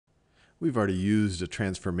We've already used a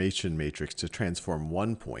transformation matrix to transform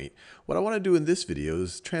one point. What I want to do in this video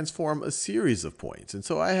is transform a series of points. And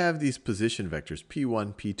so I have these position vectors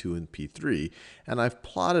P1, P2, and P3, and I've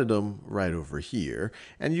plotted them right over here.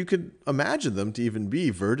 And you could imagine them to even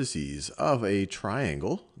be vertices of a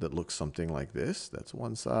triangle that looks something like this. That's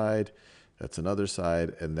one side, that's another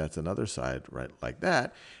side, and that's another side, right like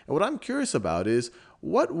that. And what I'm curious about is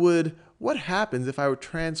what happens if I would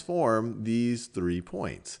transform these 3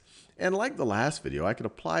 points? And like the last video, I could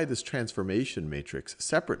apply this transformation matrix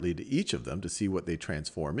separately to each of them to see what they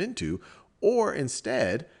transform into. Or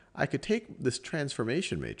instead, I could take this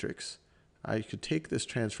transformation matrix, and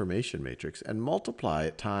multiply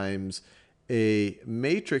it times a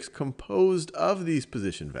matrix composed of these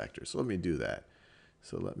position vectors. So let me do that.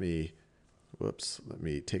 So let me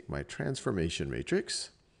take my transformation matrix.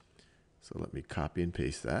 So let me copy and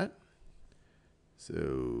paste that.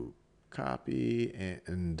 So copy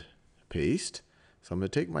and paste. So I'm going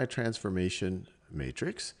to take my transformation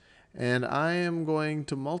matrix, and I am going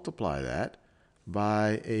to multiply that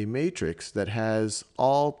by a matrix that has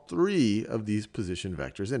all 3 of these position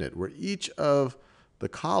vectors in it, where each of the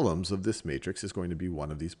columns of this matrix is going to be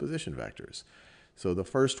one of these position vectors. So the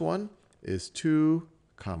first one is 2,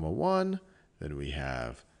 1. Then we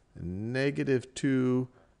have -2,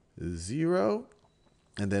 0.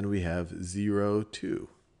 And then we have 0, 2.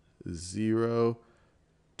 0,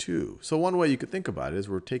 2. So one way you could think about it is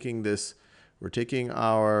we're taking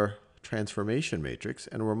our transformation matrix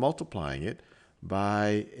and we're multiplying it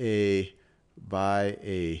by a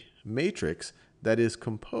matrix that is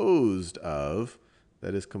composed of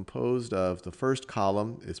the first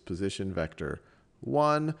column is position vector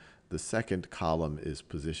 1, the second column is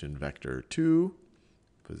position vector 2,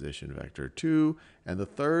 and the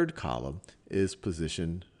third column is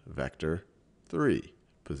position vector 3.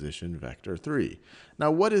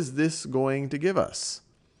 Now, what is this going to give us?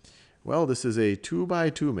 Well, this is a 2 by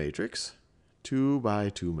 2 matrix.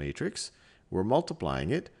 We're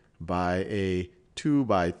multiplying it by a 2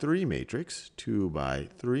 by 3 matrix.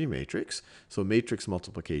 So matrix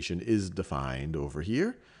multiplication is defined over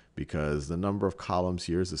here because the number of columns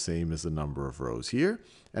here is the same as the number of rows here.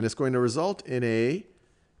 And it's going to result in a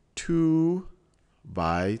 2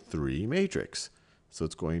 by 3 matrix. So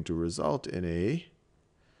it's going to result in a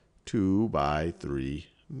 2 by 3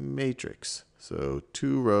 matrix. So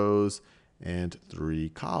 2 rows and 3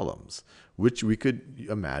 columns, which we could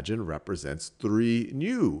imagine represents 3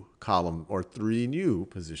 new column or 3 new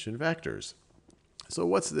position vectors. So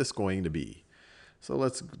what's this going to be? So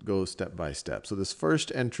let's go step by step. So this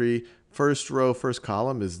first entry, first row, first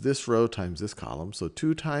column is this row times this column. So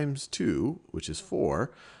 2 times 2, which is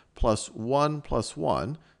 4, plus 1 plus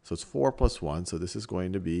 1. So it's 4 plus 1. So this is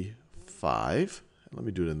going to be 5. Let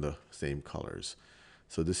me do it in the same colors.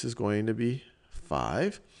 So this is going to be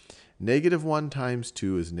 5. -1 times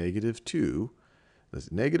 2 is -2. That's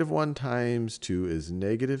 -1 times 2 is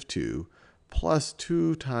 -2. Plus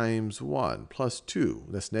 2 times 1 plus 2.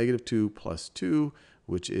 That's -2 plus 2,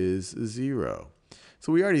 which is 0.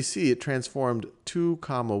 So we already see it transformed 2,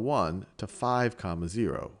 1 to 5,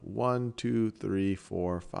 0. 1, 2, 3,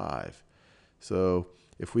 4, 5. So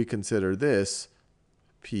if we consider this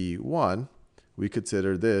P1, we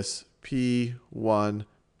consider this P1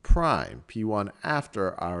 prime, P1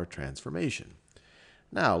 after our transformation.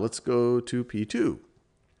 Now let's go to P2.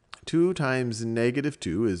 2 times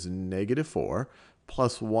 -2 is -4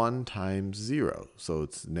 plus 1 times 0. So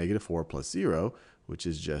it's -4 plus 0, which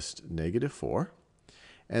is just -4.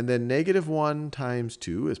 And then -1 times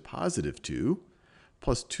 2 is +2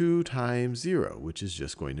 plus 2 times 0, which is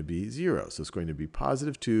just going to be 0. So it's going to be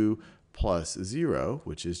 +2 plus 0,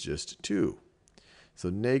 which is just 2. So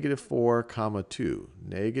 -4, 2.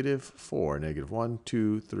 -4, -1,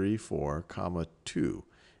 2, 3, 4, 2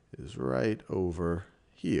 is right over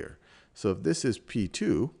here. So if this is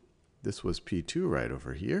P2, this was P2 right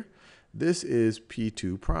over here. This is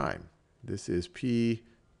P2 prime. This is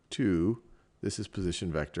P2. This is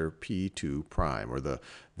position vector P2 prime, or the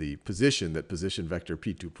position that position vector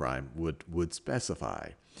P2 prime would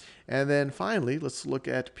specify. And then finally, let's look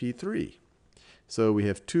at P3. So we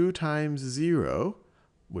have 2 times 0,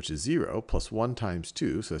 which is 0, plus 1 times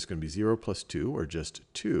 2. So that's going to be 0 plus 2, or just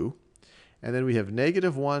 2. And then we have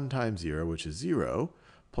 -1 times 0, which is 0,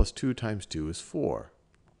 plus 2 times 2 is 4.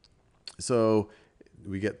 So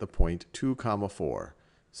we get the point 2, 4.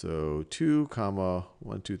 So 2,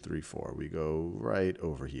 1, 2, 3, 4. We go right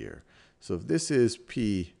over here. So if this is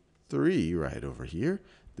P3 right over here,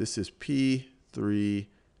 this is P3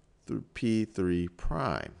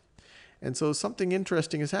 prime. And so something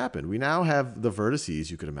interesting has happened. We now have the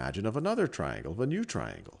vertices, you could imagine, of another triangle, of a new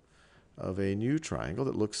triangle. triangle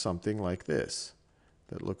that looks something like this.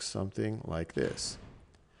 That looks something like this.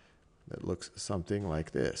 That looks something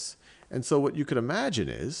like this. And so what you could imagine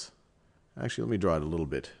is, actually, let me draw it a little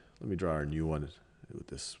bit. Let me draw our new one with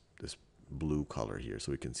this blue color here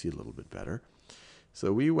so we can see a little bit better.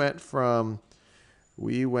 So we went from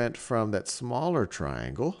that smaller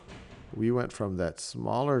triangle. We went from that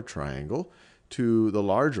smaller triangle to the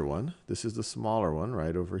larger one. This is the smaller one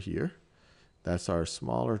right over here. That's our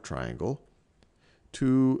smaller triangle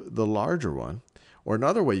to the larger one. Or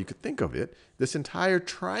another way you could think of it, this entire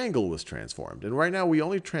triangle was transformed. And right now we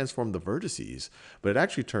only transformed the vertices, but it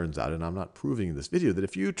actually turns out, and I'm not proving in this video, that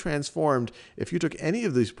if you took any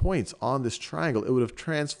of these points on this triangle, it would have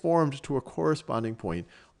transformed to a corresponding point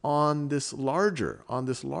on this larger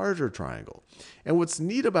triangle. And what's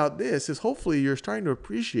neat about this is hopefully you're starting to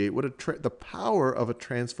appreciate what the power of a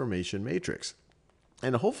transformation matrix.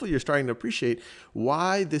 And hopefully you're starting to appreciate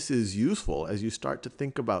why this is useful as you start to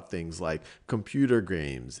think about things like computer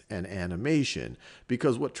games and animation.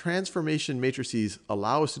 Because what transformation matrices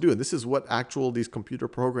allow us to do, and this is what these computer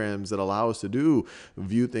programs that allow us to do,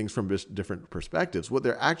 view things from different perspectives, what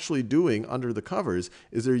they're actually doing under the covers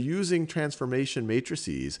is they're using transformation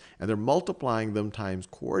matrices and they're multiplying them times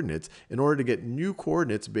coordinates in order to get new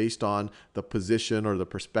coordinates based on the position or the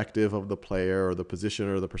perspective of the player, or the position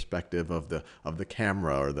or the perspective of the camera,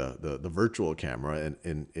 or the virtual camera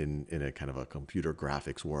in a kind of a computer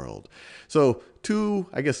graphics world. So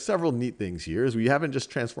several neat things here is we haven't just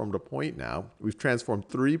transformed a point now. We've transformed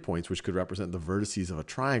 3 points, which could represent the vertices of a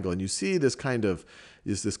triangle. And you see this kind of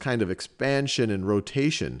expansion and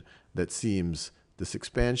rotation that seems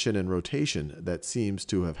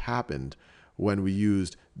to have happened when we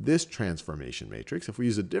used this transformation matrix. If we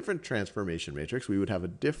use a different transformation matrix, we would have a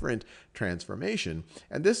different transformation.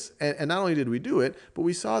 And not only did we do it, but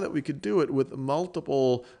we saw that we could do it with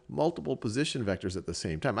multiple position vectors at the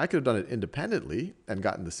same time. I could have done it independently and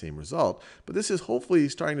gotten the same result, but this is hopefully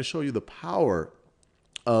starting to show you the power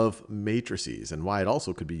of matrices and why it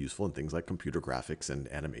also could be useful in things like computer graphics and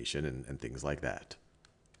animation and things like that.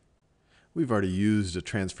 We've already used a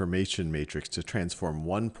transformation matrix to transform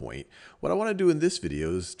one point. What I want to do in this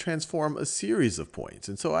video is transform a series of points.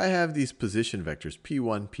 And so I have these position vectors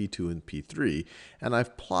P1, P2, and P3, and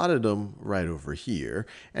I've plotted them right over here.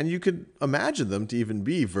 And you could imagine them to even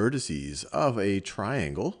be vertices of a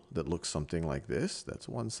triangle that looks something like this. That's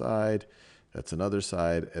one side, that's another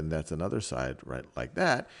side, and that's another side, right like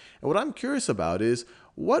that. And what I'm curious about is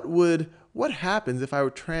what happens if I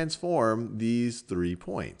would transform these 3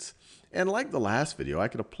 points? And like the last video, I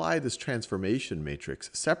could apply this transformation matrix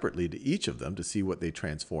separately to each of them to see what they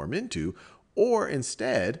transform into. Or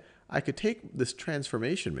instead, I could take this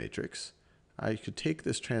transformation matrix, and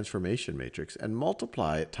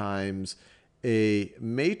multiply it times a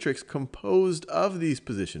matrix composed of these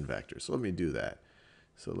position vectors. So let me do that.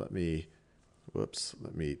 So let me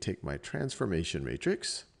take my transformation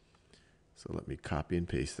matrix. So let me copy and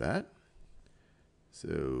paste that.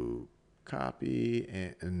 So copy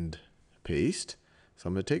and paste. So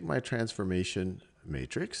I'm going to take my transformation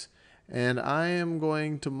matrix and I am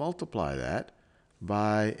going to multiply that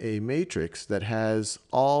by a matrix that has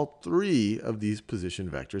all 3 of these position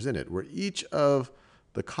vectors in it, where each of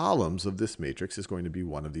the columns of this matrix is going to be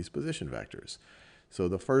one of these position vectors. So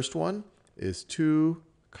the first one is 2,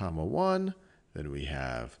 1. Then we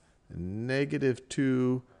have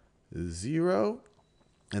 -2, 0.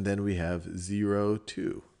 And then we have 0,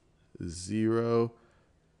 2. 0,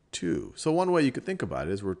 2. So one way you could think about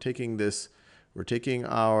it is we're taking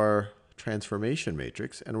our transformation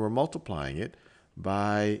matrix and we're multiplying it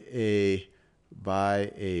by a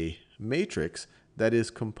matrix that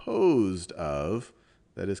is composed of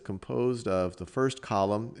the first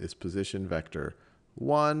column is position vector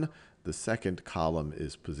 1, the second column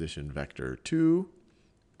is position vector 2,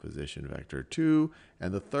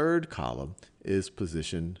 and the third column is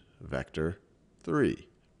position vector 3.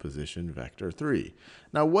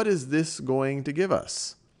 Now, what is this going to give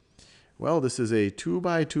us? Well, this is a 2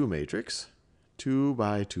 by 2 matrix.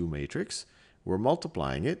 We're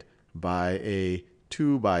multiplying it by a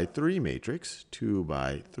 2 by 3 matrix.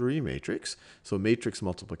 So matrix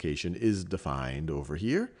multiplication is defined over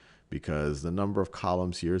here because the number of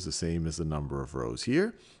columns here is the same as the number of rows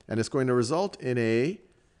here. And it's going to result in a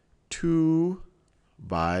 2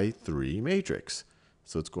 by 3 matrix.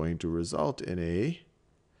 So it's going to result in a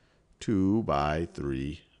 2 by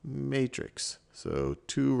 3 matrix. So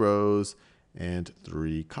 2 rows and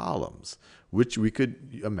 3 columns, which we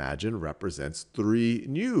could imagine represents 3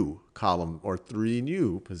 new column or 3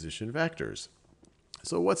 new position vectors.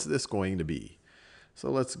 So what's this going to be? So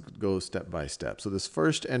let's go step by step. So this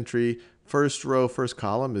first entry, first row, first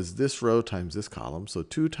column is this row times this column. So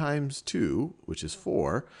 2 times 2, which is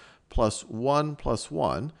 4, plus 1 plus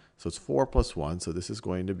 1. So it's 4 plus 1. So this is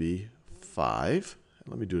going to be 5.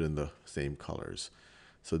 Let me do it in the same colors.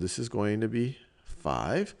 So this is going to be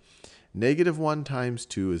 5. Negative 1 times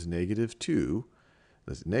 2 is negative 2.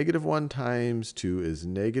 Negative 1 times 2 is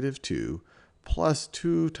negative 2. Plus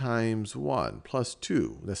 2 times 1, plus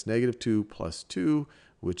 2. That's negative 2 plus 2,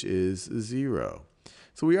 which is 0.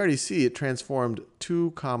 So we already see it transformed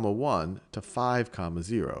 2 comma 1 to 5 comma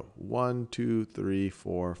 0. 1, 2, 3,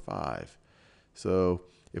 4, 5. So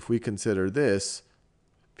if we consider this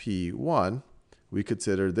P1, we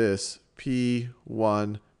consider this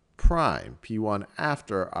P1 prime, P1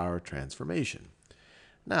 after our transformation.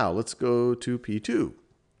 Now let's go to P2.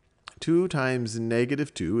 2 times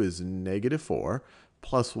negative 2 is negative 4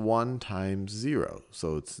 plus 1 times 0.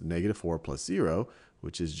 So it's negative 4 plus 0,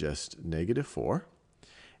 which is just negative 4.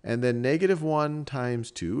 And then negative 1 times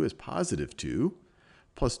 2 is positive 2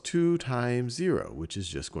 plus 2 times 0, which is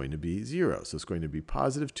just going to be 0. So it's going to be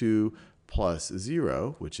positive 2 plus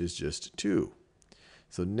 0, which is just 2.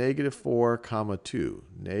 So negative 4 comma 2.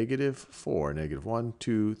 Negative 4, negative 1,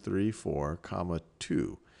 2, 3, 4, comma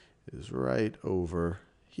 2 is right over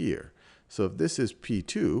here. So if this is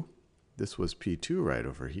P2, this was P2 right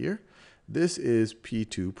over here. This is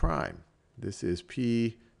P2 prime. This is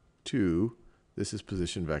P2. This is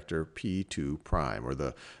position vector P2 prime, or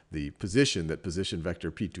the position that position vector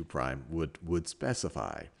P2 prime would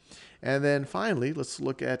specify. And then finally, let's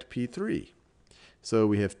look at P3. So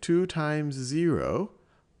we have 2 times 0,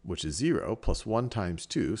 which is 0, plus 1 times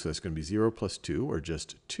 2. So that's going to be 0 plus 2, or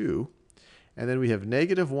just 2. And then we have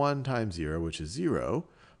negative 1 times 0, which is 0,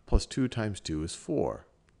 plus 2 times 2 is 4.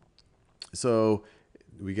 So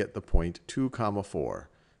we get the point 2 comma 4.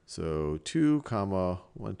 So 2 comma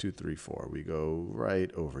 1, 2, 3, 4. We go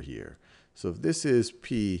right over here. So if this is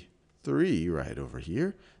P3 right over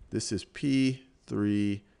here, this is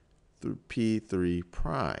P3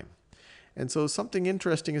 prime. And so something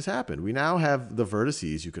interesting has happened. We now have the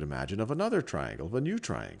vertices, you could imagine, of another triangle, of a new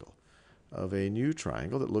triangle. Of a new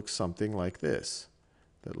triangle that looks something like this.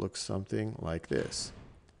 That looks something like this.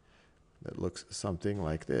 That looks something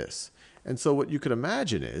like this. And so what you could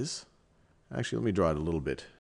imagine is, actually let me draw it a little bit